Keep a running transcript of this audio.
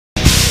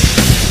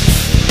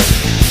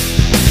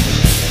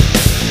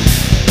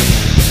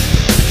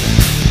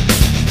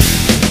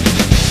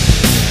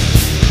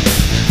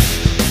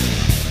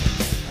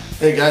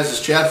Hey guys,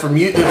 it's Chad from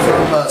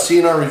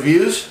CNR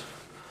Reviews,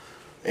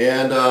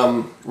 and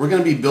we're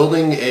going to be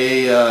building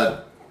a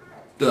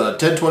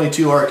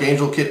 1022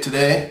 Archangel kit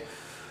today.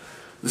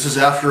 This is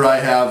after I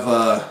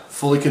have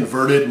fully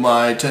converted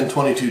my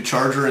 1022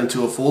 charger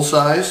into a full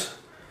size.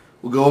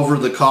 We'll go over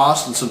the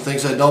cost and some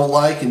things I don't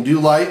like and do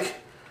like.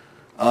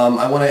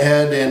 I went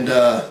ahead and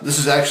this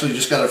has actually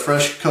just got a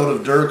fresh coat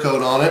of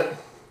Duracoat on it.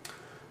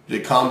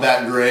 Did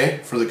combat gray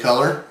for the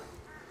color.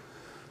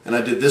 And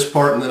I did this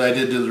part, and then I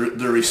did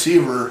the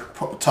receiver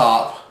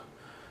top.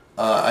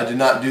 I did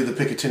not do the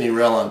Picatinny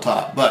rail on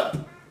top. But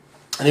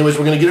anyways,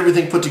 we're going to get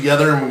everything put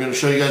together, and we're going to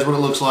show you guys what it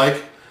looks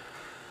like.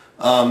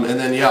 And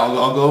then, yeah,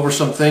 I'll go over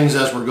some things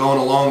as we're going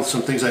along,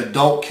 some things I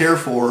don't care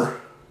for.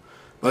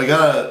 But I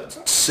got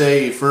to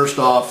say, first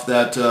off,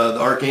 that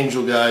the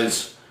Archangel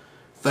guys,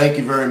 thank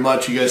you very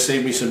much. You guys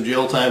saved me some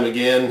jail time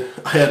again.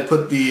 I had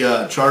put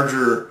the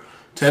Charger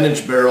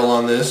 10-inch barrel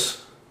on this.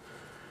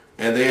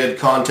 And they had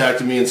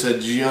contacted me and said,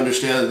 do you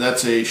understand that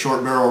that's a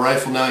short barrel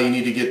rifle now? You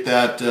need to get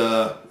that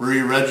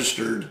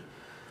re-registered.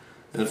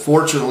 And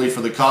unfortunately,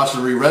 for the cost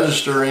of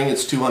re-registering,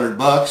 it's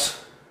 $200.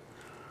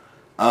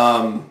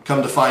 Come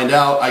to find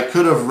out, I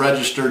could have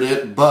registered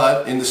it,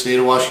 but in the state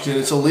of Washington,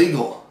 it's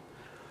illegal.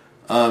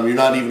 You're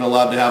not even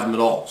allowed to have them at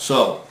all.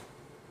 So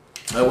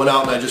I went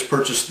out and I just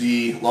purchased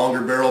the longer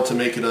barrel to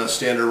make it a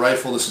standard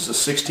rifle. This is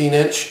a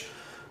 16-inch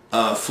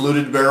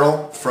fluted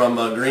barrel from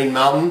Green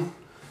Mountain.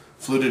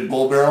 Fluted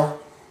bull barrel.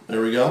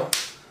 There we go.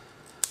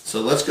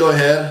 So let's go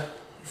ahead.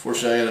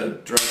 Unfortunately, I got to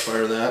dry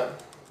fire that.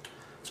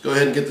 Let's go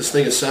ahead and get this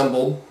thing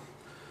assembled.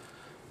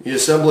 You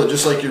assemble it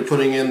just like you're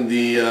putting in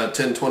the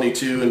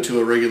 1022 into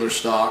a regular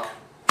stock.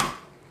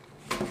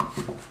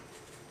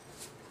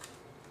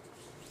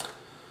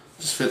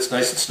 Just fits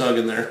nice and snug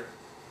in there.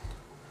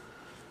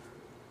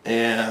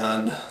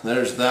 And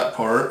there's that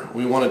part.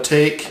 We want to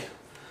take,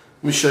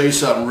 let me show you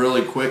something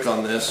really quick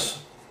on this.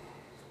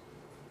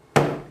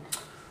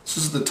 This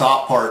is the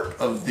top part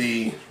of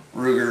the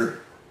of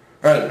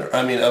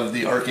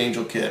the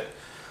Archangel kit.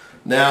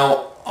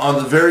 Now, on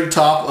the very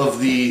top of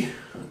the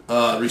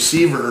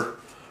receiver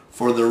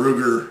for the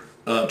Ruger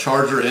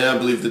Charger, and I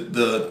believe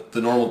the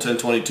normal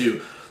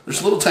 1022,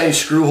 there's little tiny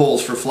screw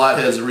holes for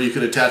flatheads where you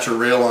could attach a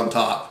rail on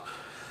top.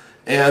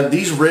 And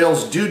these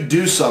rails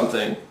do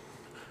something.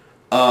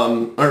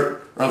 I'm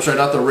sorry,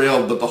 not the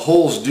rail, but the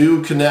holes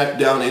do connect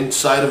down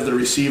inside of the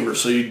receiver.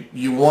 So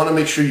you want to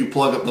make sure you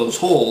plug up those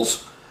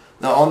holes.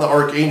 Now on the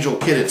Archangel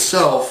kit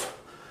itself,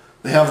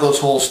 they have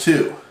those holes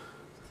too.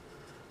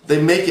 They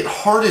make it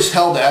hard as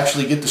hell to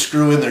actually get the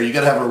screw in there. You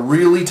got to have a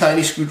really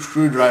tiny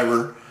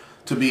screwdriver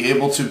to be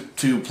able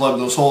to plug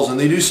those holes, and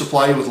they do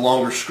supply you with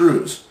longer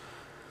screws.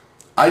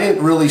 I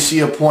didn't really see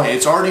a point.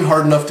 It's already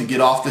hard enough to get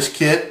off this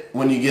kit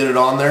when you get it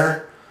on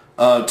there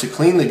to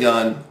clean the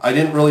gun. I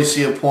didn't really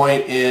see a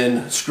point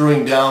in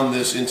screwing down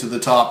this into the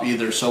top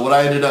either. So what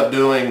I ended up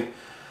doing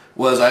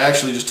was I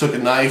actually just took a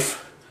knife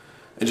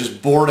and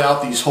just bored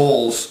out these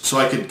holes so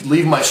I could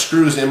leave my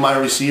screws in my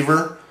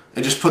receiver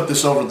and just put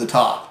this over the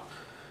top.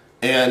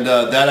 And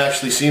that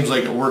actually seems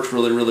like it works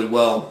really, really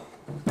well.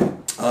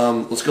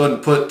 Let's go ahead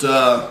and put,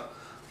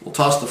 we'll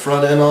toss the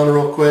front end on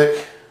real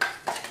quick.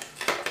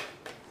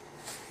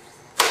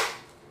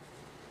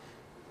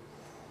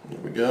 There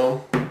we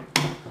go.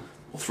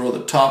 We'll throw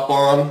the top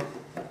on.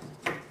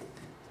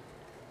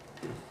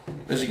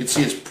 As you can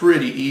see, it's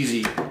pretty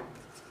easy.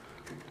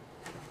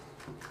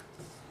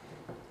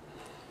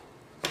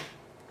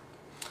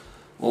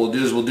 What we'll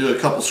do is we'll do a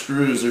couple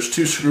screws. There's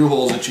two screw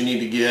holes that you need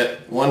to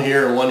get, one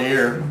here and one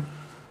here,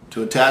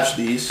 to attach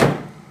these. As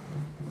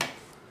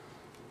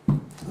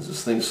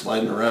this thing's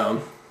sliding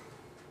around.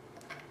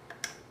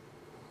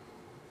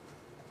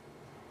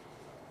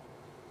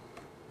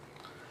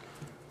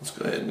 Let's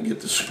go ahead and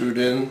get this screwed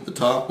in, the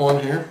top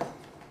one here.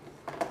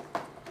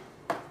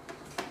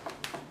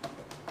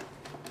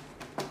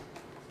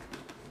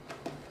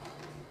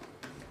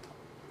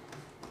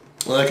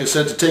 Like I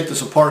said, to take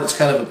this apart, it's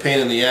kind of a pain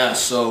in the ass,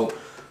 so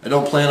I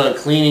don't plan on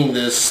cleaning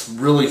this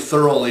really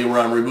thoroughly where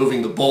I'm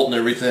removing the bolt and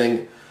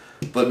everything,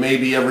 but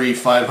maybe every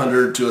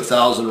 500 to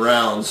 1,000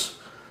 rounds.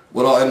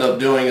 What I'll end up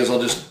doing is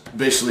I'll just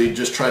basically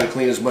just try to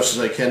clean as much as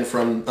I can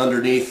from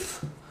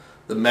underneath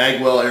the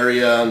magwell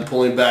area and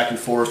pulling back and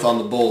forth on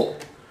the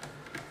bolt.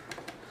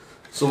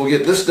 So we'll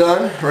get this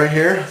done right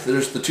here.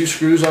 There's the two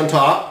screws on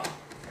top.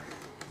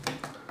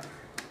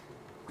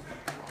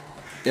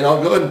 And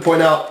I'll go ahead and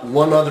point out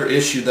one other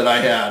issue that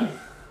I had,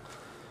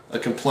 a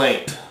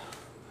complaint.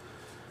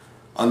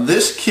 On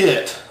this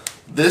kit,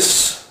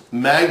 this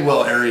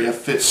magwell area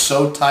fits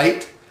so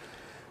tight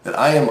that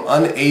I am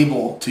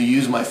unable to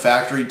use my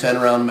factory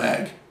 10-round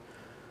mag.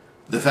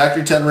 The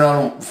factory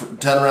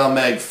 10-round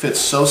mag fits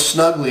so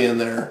snugly in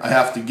there, I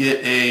have to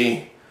get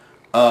a,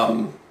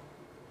 I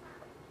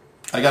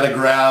gotta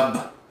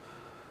grab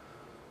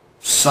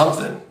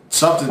something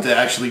to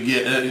actually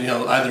get,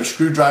 either a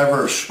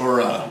screwdriver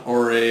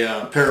or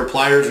a pair of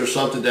pliers or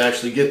something to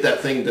actually get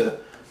that thing to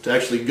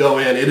actually go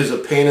in. It is a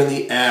pain in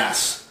the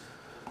ass.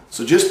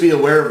 So just be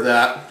aware of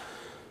that.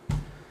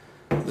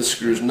 This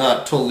screw's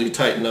not totally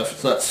tight enough.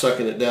 It's not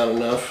sucking it down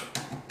enough.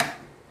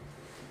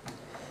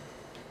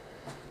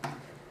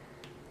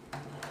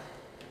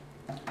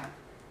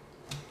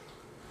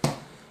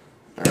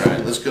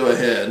 Alright, let's go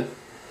ahead.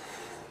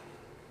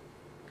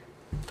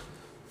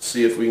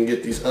 See if we can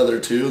get these other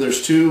two.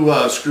 There's two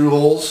screw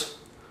holes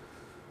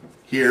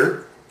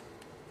here,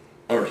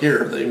 or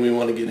here, that we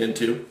want to get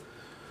into.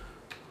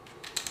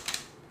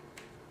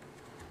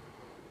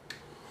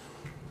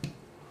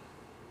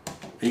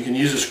 You can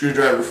use a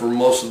screwdriver for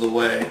most of the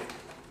way.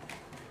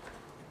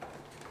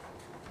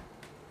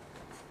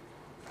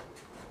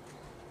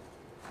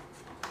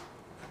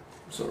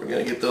 So we're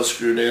going to get those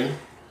screwed in.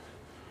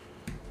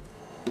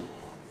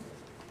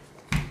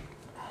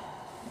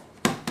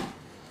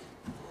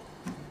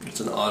 It's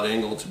an odd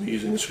angle to be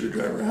using a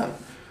screwdriver at.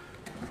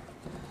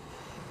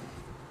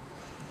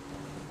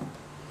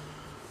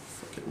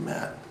 Fucking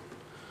mat.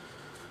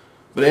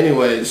 But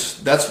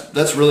anyways,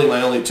 that's really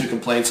my only two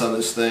complaints on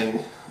this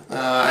thing.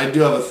 I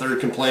do have a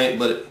third complaint,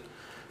 but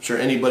I'm sure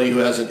anybody who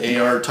has an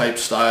AR type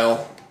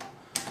style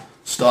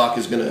stock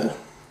is going to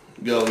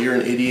go, "You're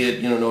an idiot,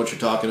 you don't know what you're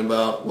talking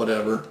about,"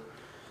 whatever.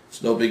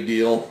 It's no big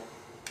deal.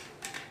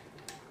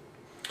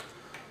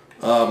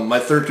 My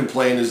third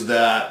complaint is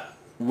that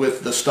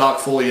with the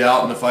stock fully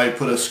out, and if I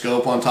put a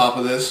scope on top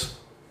of this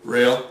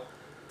rail,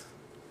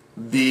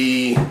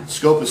 the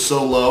scope is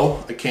so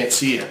low I can't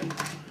see it.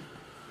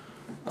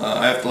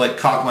 I have to like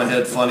cock my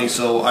head funny,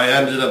 so I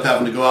ended up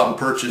having to go out and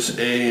purchase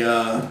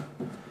a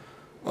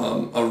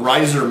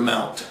riser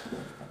mount.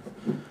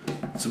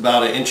 It's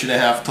about 1.5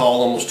 inches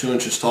tall, almost 2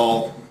 inches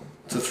tall,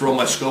 to throw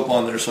my scope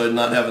on there, so I'm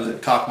not having to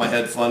cock my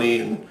head funny,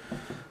 and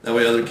that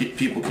way other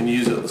people can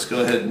use it. Let's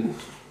go ahead and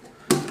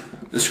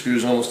this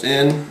screw's almost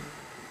in.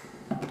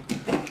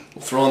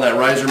 We'll throw on that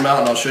riser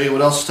mount, and I'll show you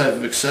what else type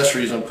of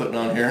accessories I'm putting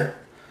on here.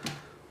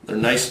 They're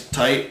nice and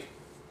tight.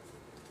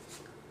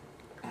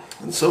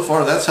 And so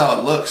far that's how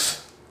it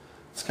looks.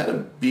 It's kind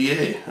of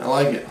BA. I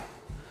like it.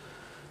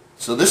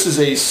 So this is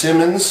a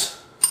Simmons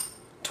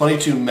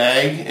 22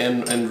 mag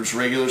and just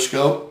regular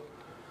scope.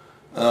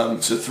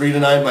 It's a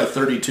 3:9 by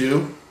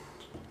 32.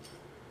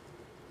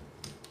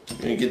 I'm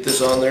going to get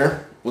this on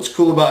there. What's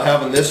cool about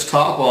having this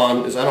top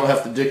on is I don't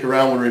have to dick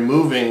around when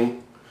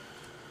removing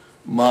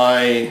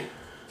my...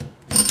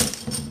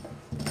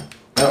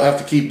 I don't have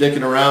to keep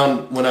dicking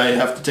around when I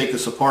have to take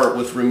this apart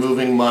with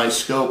removing my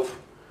scope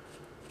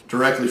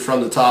directly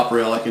from the top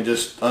rail. I can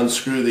just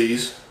unscrew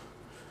these.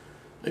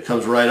 It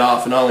comes right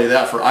off, and not only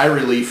that, for eye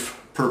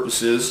relief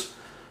purposes,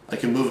 I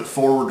can move it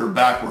forward or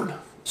backward.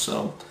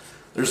 So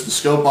there's the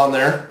scope on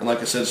there, and like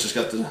I said, it's just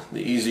got the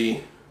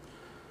easy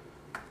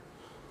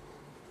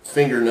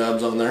finger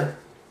nubs on there.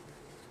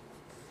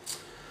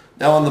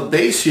 Now on the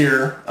base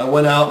here, I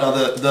went out. Now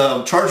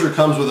the charger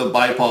comes with a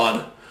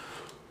bipod.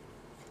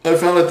 I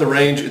found at the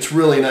range it's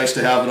really nice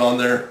to have it on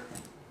there.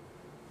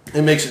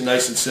 It makes it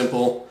nice and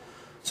simple.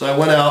 So I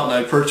went out and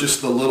I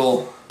purchased the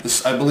little,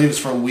 this I believe it's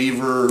from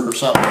Weaver or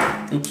something.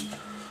 Oops.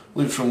 I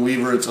believe it's from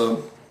Weaver. It's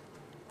a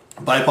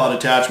bipod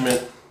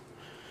attachment.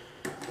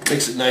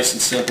 Makes it nice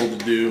and simple to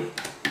do.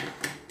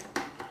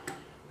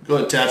 Go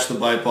ahead and attach the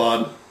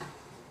bipod.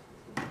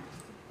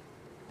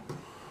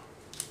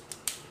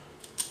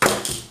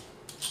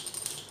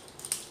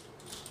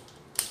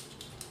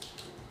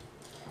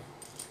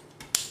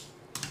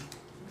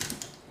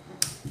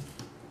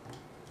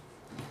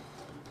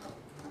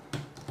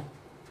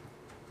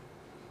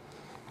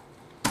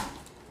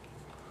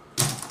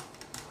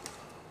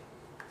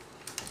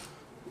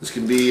 This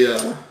can be,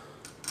 this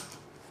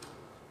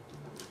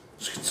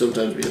can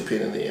sometimes be a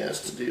pain in the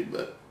ass to do,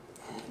 but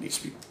it needs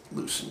to be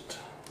loosened.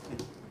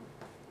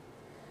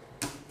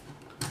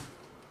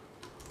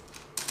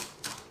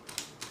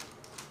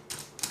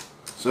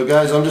 So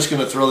guys, I'm just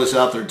going to throw this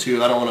out there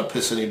too. I don't want to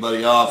piss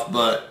anybody off,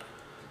 but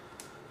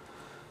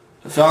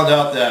I found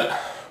out that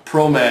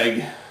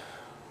ProMag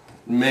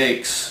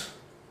makes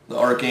the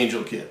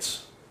Archangel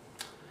kits.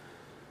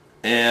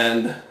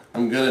 And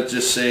I'm going to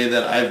just say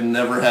that I've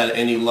never had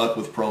any luck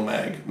with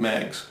ProMag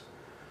mags.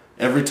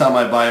 Every time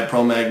I buy a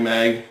ProMag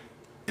mag,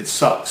 it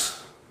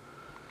sucks.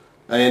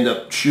 I end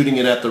up shooting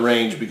it at the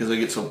range because I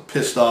get so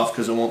pissed off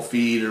because it won't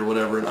feed or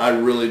whatever, and I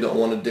really don't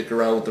want to dick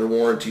around with their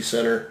warranty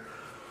center.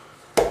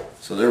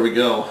 So there we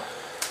go.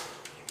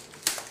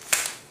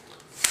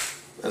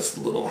 That's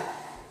the little...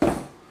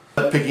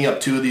 I'm picking up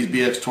 2 of these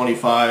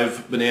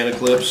BX25 banana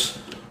clips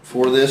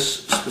for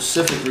this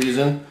specific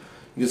reason.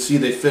 You can see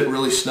they fit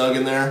really snug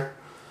in there.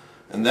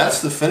 And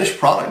that's the finished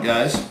product,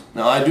 guys.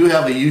 Now I do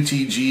have a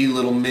UTG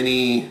little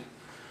mini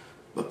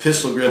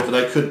pistol grip that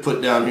I could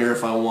put down here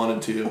if I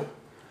wanted to.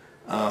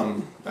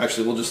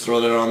 Actually, we'll just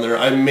throw that on there.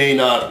 I may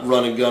not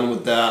run a gun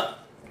with that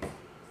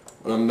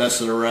when I'm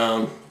messing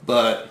around,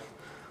 but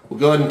we'll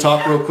go ahead and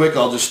talk real quick.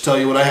 I'll just tell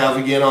you what I have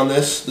again on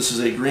this. This is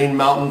a Green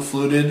Mountain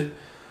fluted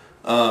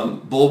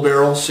bull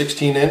barrel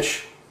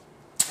 16-inch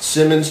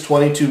Simmons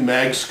 22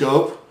 mag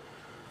scope,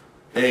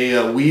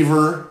 a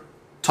Weaver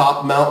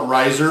top mount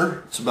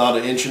riser. It's about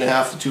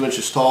 1.5 to 2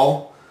 inches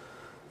tall.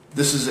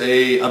 This is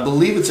a, I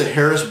believe it's a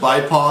Harris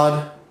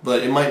bipod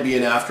but it might be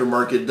an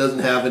aftermarket. It doesn't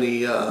have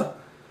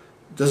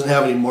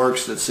any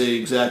marks that say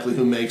exactly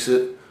who makes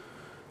it.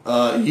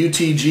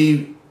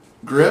 UTG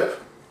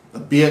grip, a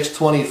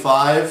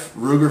BX25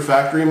 Ruger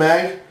factory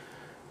mag,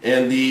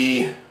 and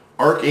the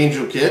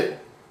Archangel kit,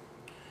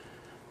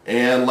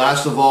 and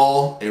last of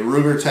all, a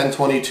Ruger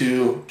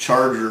 1022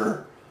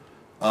 charger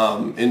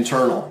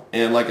internal.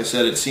 And like I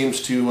said, it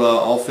seems to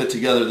all fit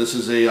together. This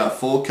is a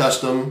full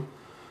custom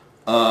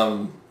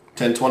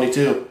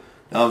 1022.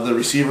 Now the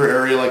receiver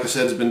area, like I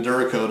said, has been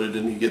Duracoated,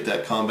 and you get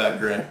that combat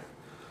gray.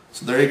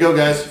 So there you go,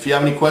 guys. If you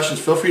have any questions,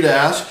 feel free to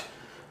ask.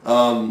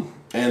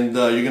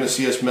 You're going to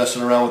see us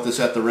messing around with this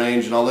at the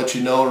range, and I'll let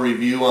you know a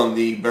review on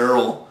the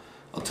barrel.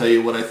 I'll tell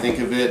you what I think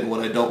of it and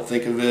what I don't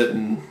think of it,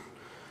 and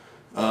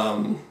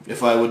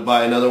if I would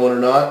buy another one or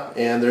not.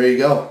 And there you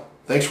go.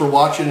 Thanks for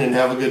watching, and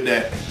have a good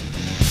day.